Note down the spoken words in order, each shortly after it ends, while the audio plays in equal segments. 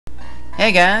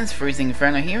Hey guys, Freezing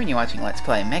Inferno here, and you're watching Let's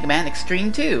Play Mega Man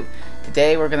Xtreme 2.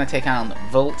 Today we're going to take on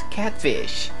Volt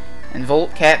Catfish. And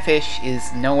Volt Catfish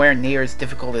is nowhere near as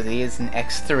difficult as he is in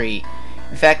X3.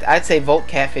 In fact, I'd say Volt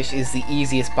Catfish is the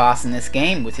easiest boss in this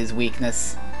game with his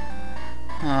weakness.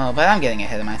 Oh, but I'm getting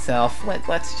ahead of myself.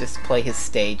 Let's just play his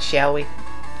stage, shall we?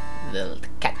 Volt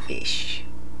Catfish.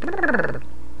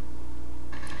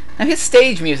 Now his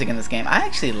stage music in this game, I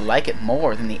actually like it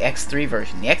more than the X3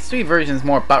 version. The X3 version is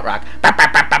more butt rock.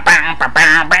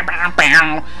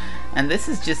 And this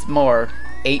is just more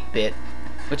 8-bit,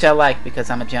 which I like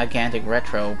because I'm a gigantic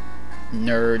retro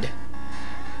nerd.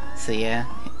 So yeah.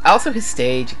 Also his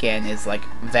stage, again, is like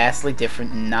vastly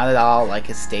different, not at all like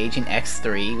his stage in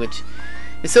X3, which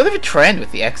is sort of a trend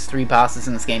with the X3 bosses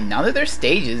in this game. None of their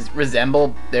stages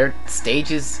resemble their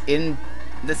stages in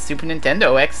the Super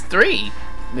Nintendo X3.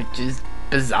 Which is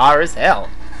bizarre as hell.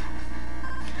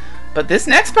 But this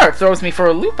next part throws me for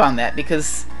a loop on that,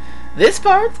 because this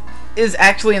part is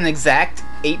actually an exact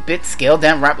 8-bit scaled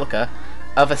down replica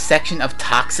of a section of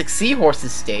Toxic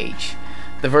Seahorse's stage.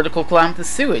 The vertical climb to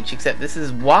sewage, except this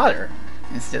is water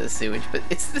instead of sewage. But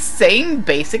it's the same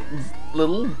basic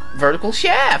little vertical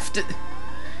shaft.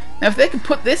 Now if they could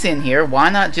put this in here, why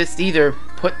not just either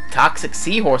put Toxic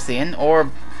Seahorse in,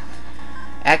 or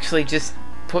actually just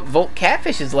put Volt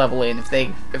Catfish's level in if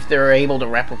they're able to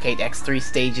replicate X3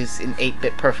 stages in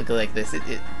 8-bit perfectly like this.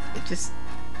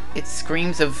 It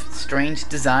screams of strange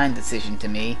design decision to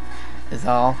me, is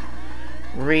all.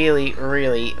 Really,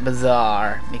 really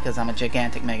bizarre, because I'm a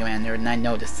gigantic Mega Man nerd and I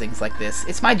notice things like this.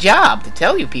 It's my job to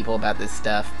tell you people about this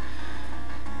stuff.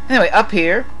 Anyway, up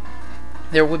here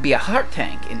there would be a heart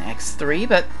tank in X3,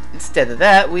 but instead of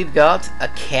that we've got a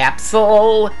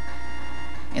capsule.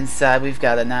 Inside we've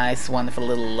got a nice, wonderful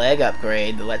little leg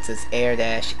upgrade that lets us air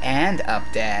dash and up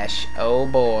dash. Oh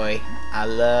boy, I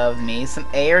love me some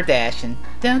air dashing.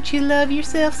 Don't you love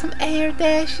yourself some air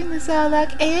dashing? It's all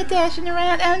like air dashing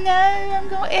around. Oh no, I'm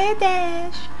going air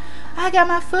dash. I got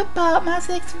my football, my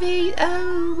 6 feet.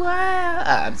 Oh wow.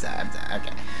 I'm sorry.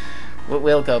 Okay.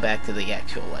 We'll go back to the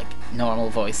actual, like, normal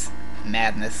voice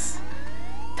madness.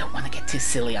 Don't want to get too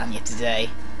silly on you today.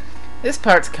 This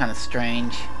part's kind of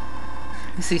strange.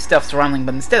 You see stuff's running,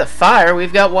 but instead of fire,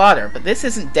 we've got water. But this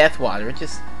isn't death water, it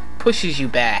just pushes you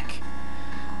back.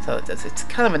 So it does. It's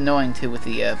kind of annoying, too, with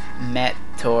the Met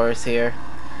Tours here.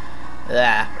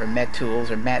 Or Met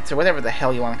Tools, or Mets, or whatever the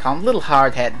hell you want to call them. Little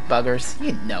hard-hat buggers.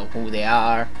 You know who they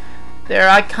are. They're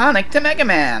iconic to Mega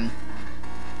Man.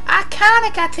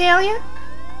 Iconic, I tell you.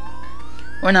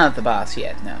 We're not at the boss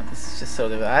yet, no. This is just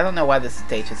sort of... I don't know why this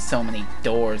stage has so many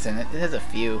doors in it. It has a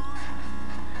few.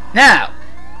 Now,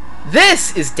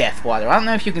 this is death water. I don't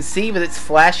know if you can see, but it's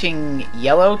flashing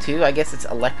yellow too. I guess it's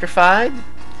electrified.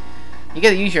 You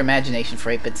gotta use your imagination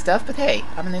for 8-bit stuff, but hey,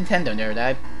 I'm a Nintendo nerd.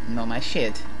 I know my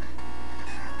shit.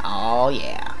 Oh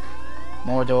yeah.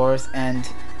 More doors, and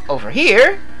over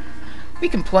here, we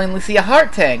can plainly see a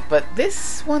heart tank, but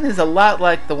this one is a lot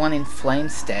like the one in Flame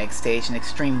Stag stage in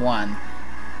Xtreme 1.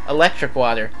 Electric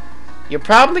water. You're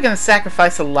probably going to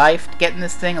sacrifice a life getting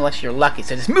this thing unless you're lucky.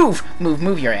 So just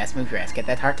move your ass. Get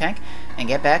that heart tank and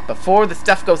get back before the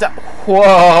stuff goes up.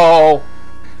 Whoa!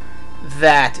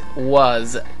 That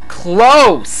was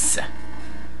close!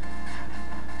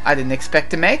 I didn't expect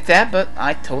to make that, but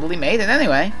I totally made it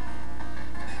anyway.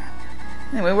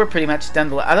 Anyway, we're pretty much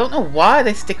done. I don't know why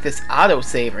they stick this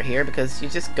autosaver here, because you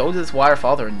just go to this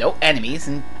waterfall, there are no enemies,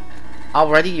 and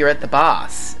already you're at the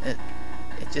boss. It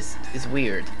just is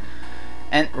weird.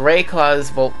 And Rayclaw's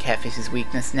Volt Catfish's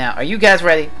weakness. Now, are you guys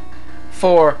ready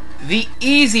for the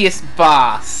easiest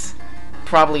boss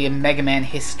probably in Mega Man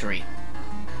history?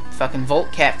 Fucking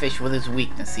Volt Catfish with his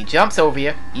weakness. He jumps over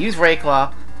you, use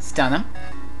Rayclaw, stun him,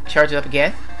 charge it up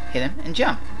again, hit him, and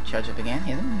jump. Charge up again,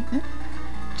 hit him.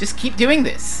 Just keep doing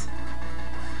this.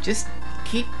 Just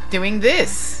keep doing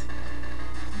this.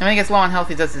 I mean, he gets low on health,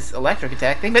 he does this electric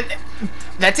attack thing, but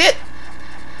that's it.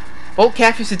 Volt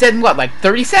Catfish is dead in what, like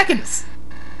 30 seconds?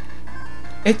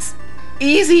 It's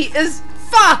easy as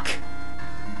fuck!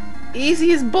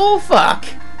 Easy as bullfuck!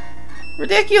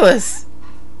 Ridiculous!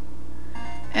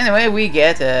 Anyway, we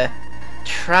get a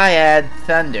Triad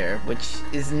Thunder, which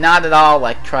is not at all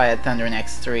like Triad Thunder in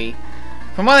X3.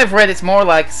 From what I've read, it's more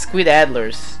like Squid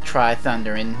Adler's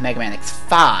Tri-Thunder in Mega Man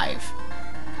X5.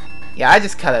 Yeah, I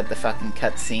just cut out the fucking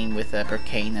cutscene with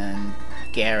Burkana and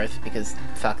Gareth, because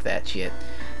fuck that shit.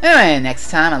 Anyway,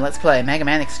 next time on Let's Play Mega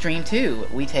Man Xtreme 2,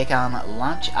 we take on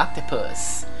Launch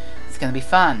Octopus. It's gonna be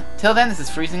fun. Till then, this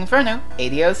is Freezing Inferno.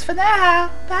 Adios for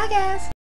now. Bye, guys.